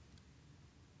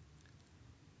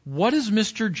 What is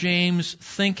Mr. James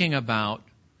thinking about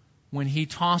when he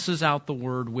tosses out the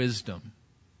word wisdom?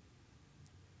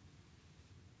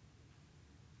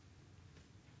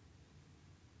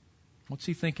 What's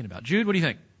he thinking about? Jude, what do you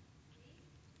think?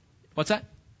 What's that?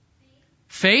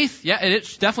 Faith? Yeah,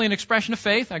 it's definitely an expression of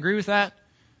faith. I agree with that.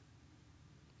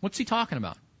 What's he talking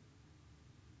about?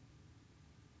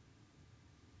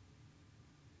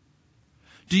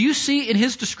 Do you see in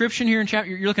his description here in chapter,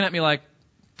 you're looking at me like,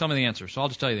 tell me the answer, so I'll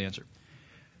just tell you the answer.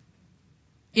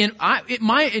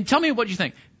 Tell me what you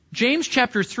think. James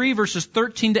chapter 3 verses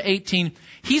 13 to 18,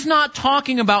 he's not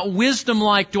talking about wisdom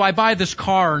like, do I buy this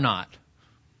car or not?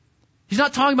 He's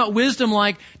not talking about wisdom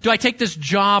like, do I take this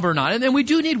job or not? And we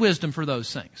do need wisdom for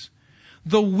those things.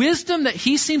 The wisdom that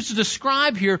he seems to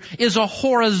describe here is a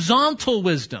horizontal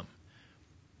wisdom.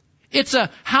 It's a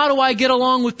how do I get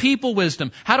along with people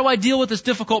wisdom? How do I deal with this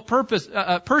difficult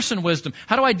person wisdom?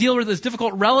 How do I deal with this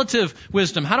difficult relative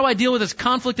wisdom? How do I deal with this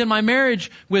conflict in my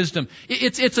marriage wisdom?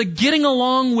 It's a getting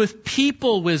along with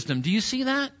people wisdom. Do you see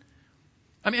that?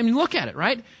 I mean, look at it,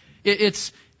 right?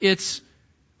 It's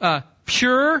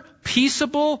pure,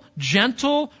 peaceable,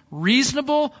 gentle,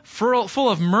 reasonable, full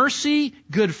of mercy,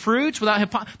 good fruits, without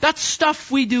hypocrisy. That's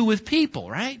stuff we do with people,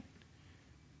 right?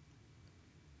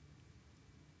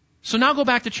 So now go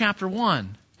back to chapter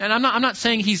 1. And I'm not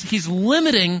saying he's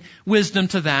limiting wisdom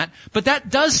to that, but that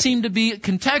does seem to be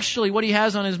contextually what he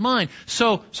has on his mind.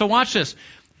 So watch this.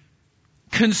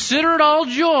 Consider it all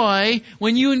joy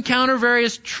when you encounter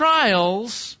various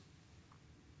trials.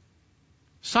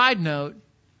 Side note,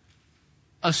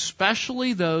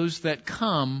 especially those that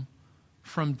come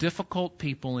from difficult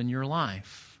people in your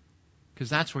life, because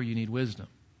that's where you need wisdom.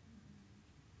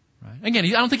 Right? Again, I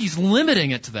don't think he's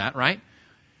limiting it to that, right?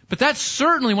 But that's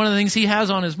certainly one of the things he has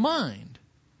on his mind.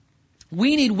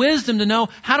 We need wisdom to know,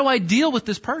 how do I deal with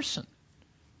this person?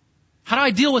 How do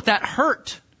I deal with that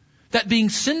hurt, that being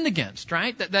sinned against,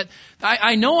 right? That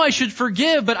I know I should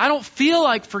forgive, but I don't feel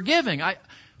like forgiving.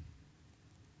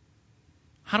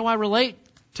 How do I relate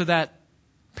to that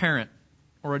parent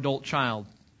or adult child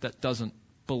that doesn't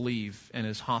believe and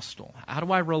is hostile? How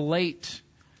do I relate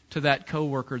to that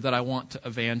coworker that I want to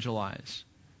evangelize?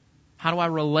 How do I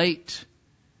relate?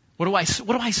 What do I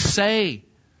say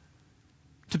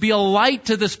to be a light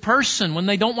to this person when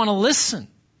they don't want to listen?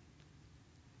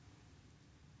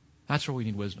 That's where we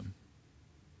need wisdom.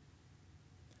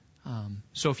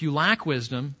 So if you lack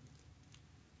wisdom,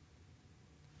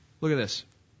 look at this.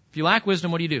 If you lack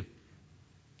wisdom, what do?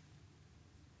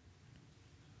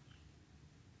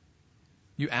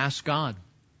 You ask God.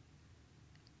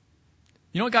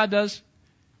 You know what God does?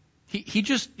 He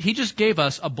just gave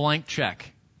us a blank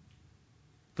check.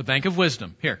 The bank of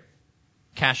wisdom. Here,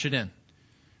 cash it in.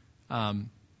 Some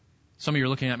of you are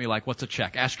looking at me like, what's a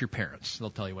check? Ask your parents. They'll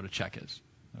tell you what a check is.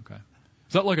 Okay.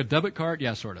 Is that like a debit card?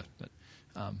 Yeah, sort of. But,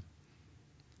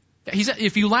 he said,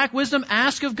 if you lack wisdom,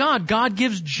 ask of God. God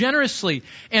gives generously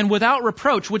and without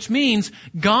reproach, which means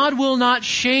God will not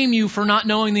shame you for not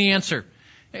knowing the answer.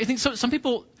 I think some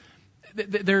people,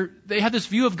 they have this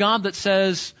view of God that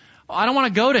says, oh, I don't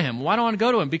want to go to Him. Why don't I want to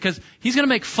go to Him? Because He's going to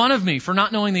make fun of me for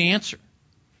not knowing the answer.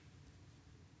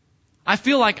 I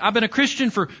feel like I've been a Christian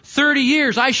for 30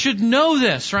 years. I should know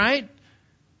this, right?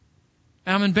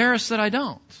 And I'm embarrassed that I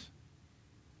don't.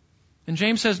 And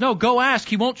James says, no, go ask.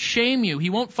 He won't shame you.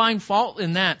 He won't find fault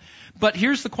in that. But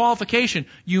here's the qualification.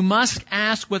 You must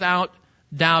ask without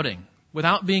doubting,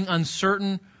 without being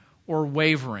uncertain or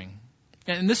wavering.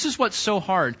 And this is what's so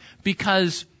hard,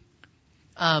 because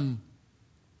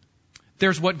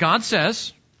there's what God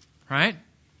says, right?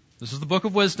 This is the book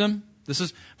of wisdom.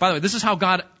 By the way, this is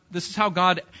how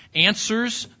God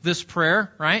answers this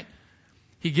prayer, right?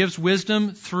 He gives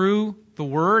wisdom through the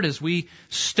Word as we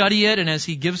study it and as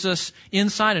He gives us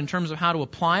insight in terms of how to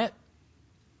apply it.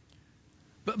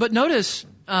 But notice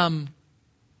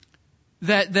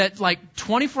that like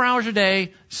 24 hours a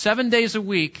day, 7 days a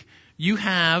week, you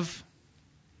have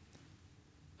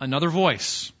another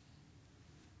voice.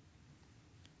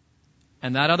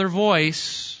 And that other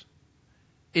voice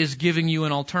is giving you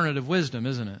an alternative wisdom,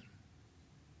 isn't it?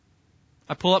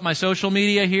 I pull up my social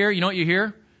media here. You know what you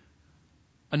hear?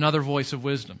 Another voice of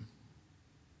wisdom.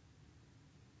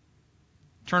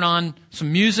 Turn on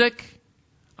some music.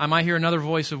 I might hear another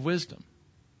voice of wisdom.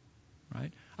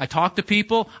 Right? I talk to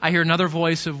people. I hear another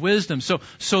voice of wisdom.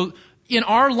 So in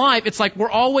our life, it's like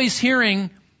we're always hearing,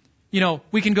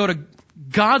 we can go to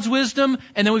God's wisdom,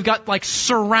 and then we've got like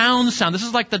surround sound. This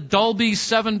is like the Dolby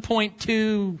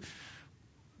 7.2.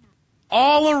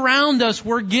 All around us,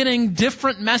 we're getting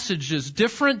different messages,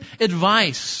 different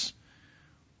advice.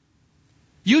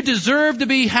 You deserve to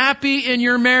be happy in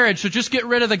your marriage, so just get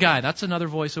rid of the guy. That's another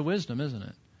voice of wisdom, isn't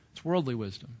it? It's worldly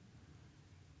wisdom.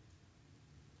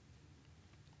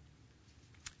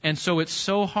 And so it's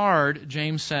so hard,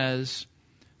 James says,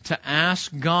 to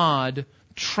ask God,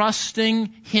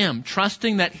 trusting Him,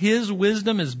 trusting that His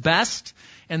wisdom is best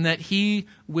and that He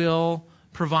will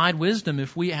provide wisdom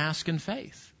if we ask in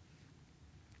faith.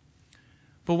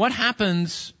 But what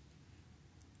happens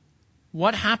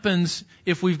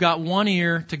if we've got one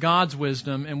ear to God's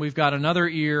wisdom and we've got another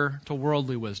ear to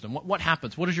worldly wisdom? What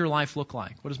happens? What does your life look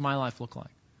like? What does my life look like?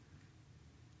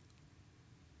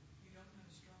 You don't have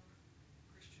a strong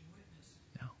Christian witness.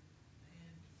 No. And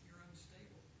you're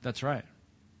unstable. That's right.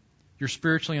 You're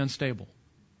spiritually unstable.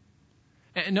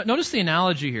 And notice the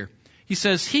analogy here. He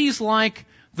says, He's like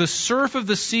the surf of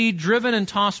the sea driven and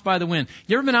tossed by the wind.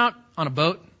 You ever been out on a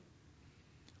boat?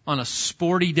 On a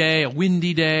sporty day, a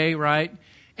windy day, right?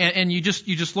 And you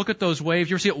just look at those waves.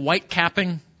 You ever see it white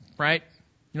capping, right?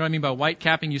 You know what I mean by white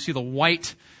capping? You see the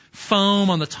white foam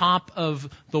on the top of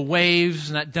the waves,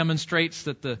 and that demonstrates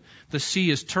that the sea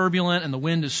is turbulent and the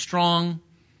wind is strong.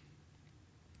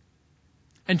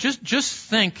 And just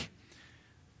think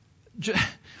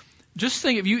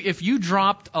if you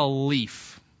dropped a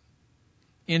leaf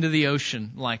into the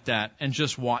ocean like that and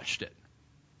just watched it.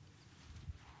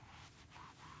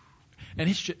 And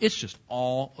it's just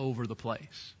all over the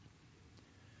place.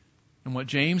 And what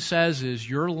James says is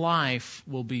your life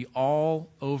will be all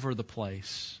over the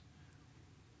place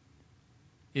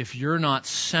if you're not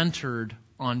centered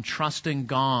on trusting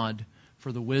God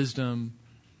for the wisdom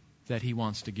that He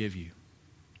wants to give you.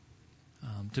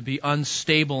 To be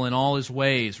unstable in all His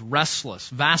ways, restless,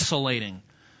 vacillating.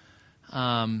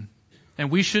 And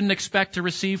we shouldn't expect to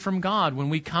receive from God when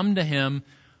we come to Him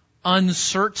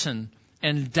uncertain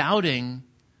and doubting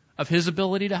of His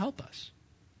ability to help us.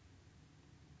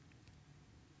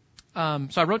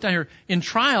 So I wrote down here, in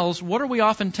trials, what are we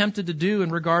often tempted to do in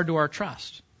regard to our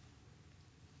trust?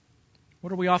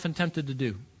 What are we often tempted to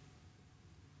do?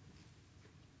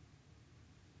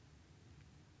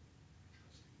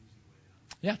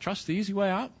 Yeah, trust the easy way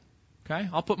out. Okay,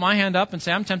 I'll put my hand up and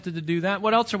say I'm tempted to do that.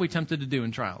 What else are we tempted to do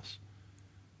in trials?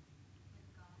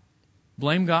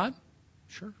 Blame God?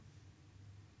 Sure.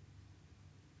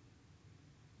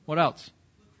 What else?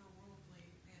 Look for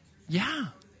worldly answers. Yeah. Go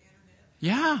to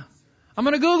the internet. Yeah. I'm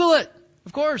going to Google it.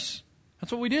 Of course.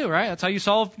 That's what we do, right? That's how you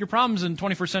solve your problems in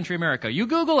 21st century America. You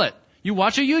Google it. You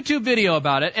watch a YouTube video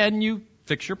about it and you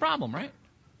fix your problem, right?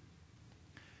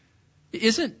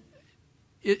 Is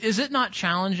it not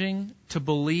challenging to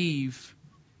believe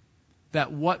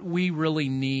that what we really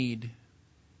need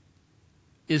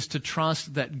is to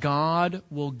trust that God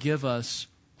will give us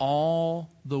all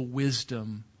the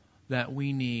wisdom that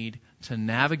we need to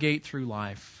navigate through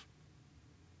life?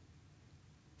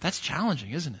 That's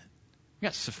challenging, isn't it? We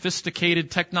got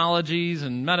sophisticated technologies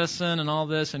and medicine and all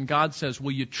this, and God says,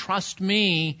 will you trust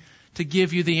me to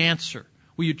give you the answer?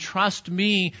 Will you trust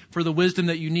me for the wisdom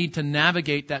that you need to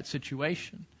navigate that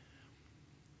situation?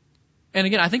 And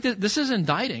again, I think that this is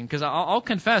indicting, because I'll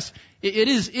confess, it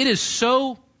is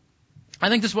so, I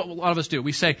think this is what a lot of us do.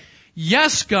 We say,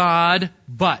 yes, God,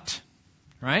 but,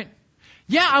 right?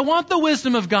 Yeah, I want the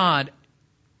wisdom of God,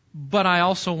 but I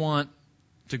also want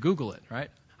to Google it, right?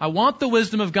 I want the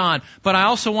wisdom of God, but I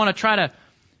also want to try to,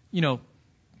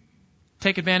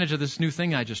 take advantage of this new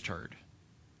thing I just heard.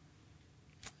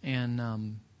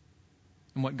 And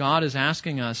what God is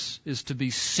asking us is to be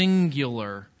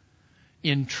singular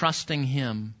in trusting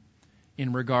Him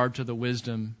in regard to the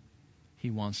wisdom He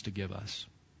wants to give us.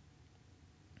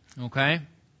 Okay?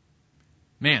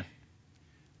 Man,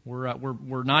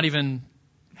 we're not even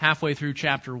halfway through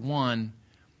chapter 1,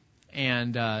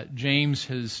 and James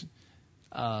has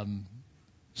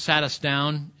sat us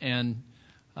down and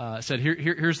said,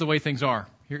 here's the way things are.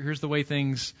 Here's the way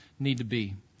things need to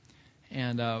be.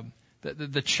 And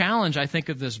the challenge, I think,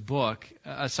 of this book,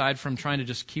 aside from trying to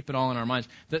just keep it all in our minds,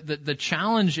 the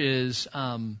challenge is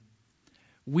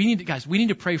we need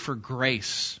to pray for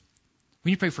grace.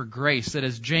 We need to pray for grace, that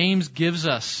as James gives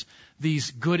us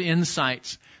these good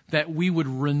insights, that we would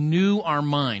renew our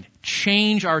mind,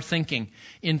 change our thinking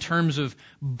in terms of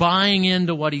buying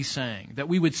into what he's saying, that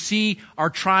we would see our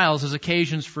trials as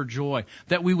occasions for joy,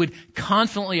 that we would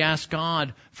confidently ask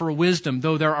God for wisdom,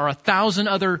 though there are 1,000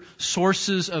 other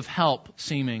sources of help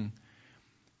seeming,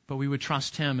 but we would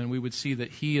trust Him and we would see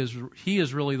that He is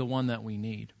really the one that we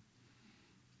need.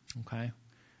 Okay?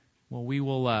 Well, we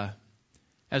will,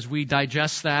 as we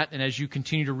digest that and as you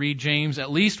continue to read James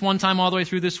at least one time all the way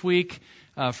through this week,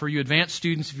 for you advanced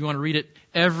students, if you want to read it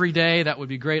every day, that would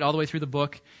be great, all the way through the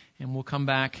book. And we'll come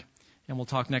back and we'll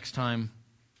talk next time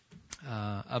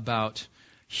about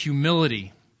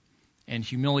humility and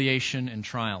humiliation and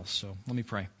trials. So let me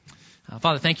pray.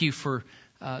 Father, thank you for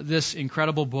this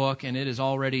incredible book, and it has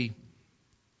already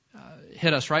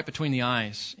hit us right between the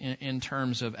eyes in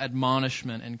terms of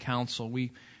admonishment and counsel.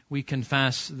 We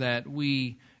confess that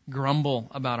we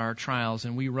grumble about our trials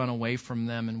and we run away from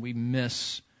them, and we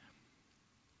miss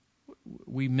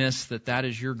that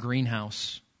is your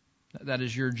greenhouse, that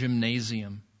is your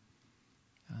gymnasium,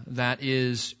 that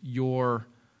is your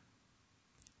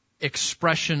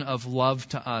expression of love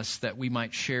to us that we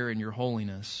might share in your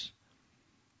holiness.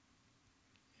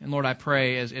 And Lord, I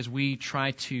pray as we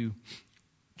try to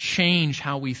change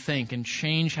how we think and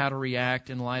change how to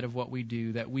react in light of what we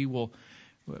do, that we will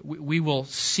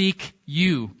seek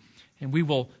you And we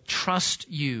will trust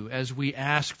you as we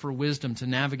ask for wisdom to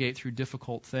navigate through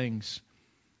difficult things.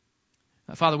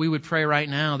 Father, we would pray right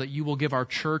now that you will give our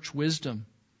church wisdom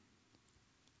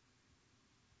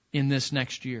in this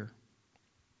next year.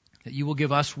 That you will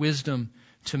give us wisdom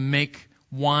to make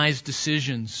wise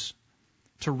decisions,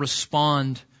 to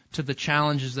respond to the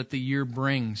challenges that the year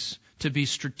brings, to be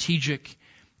strategic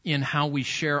in how we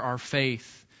share our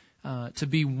faith, to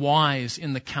be wise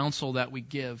in the counsel that we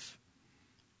give.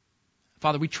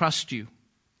 Father, we trust you.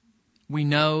 We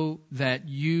know that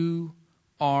you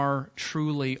are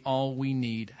truly all we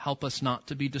need. Help us not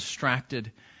to be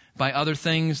distracted by other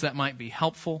things that might be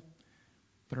helpful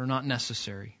but are not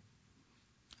necessary.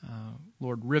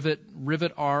 Lord,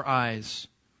 rivet our eyes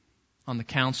on the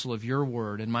counsel of your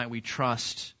word, and might we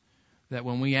trust that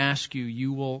when we ask you,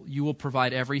 you will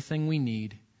provide everything we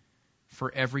need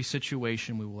for every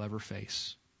situation we will ever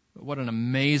face. What an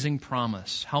amazing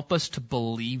promise. Help us to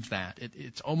believe that.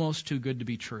 It's almost too good to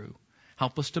be true.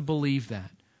 Help us to believe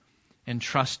that and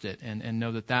trust it and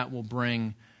know that that will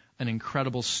bring an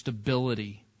incredible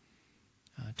stability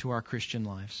to our Christian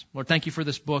lives. Lord, thank you for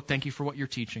this book. Thank you for what you're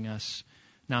teaching us.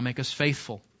 Now make us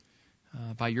faithful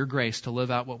by your grace to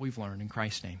live out what we've learned. In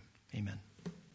Christ's name, amen.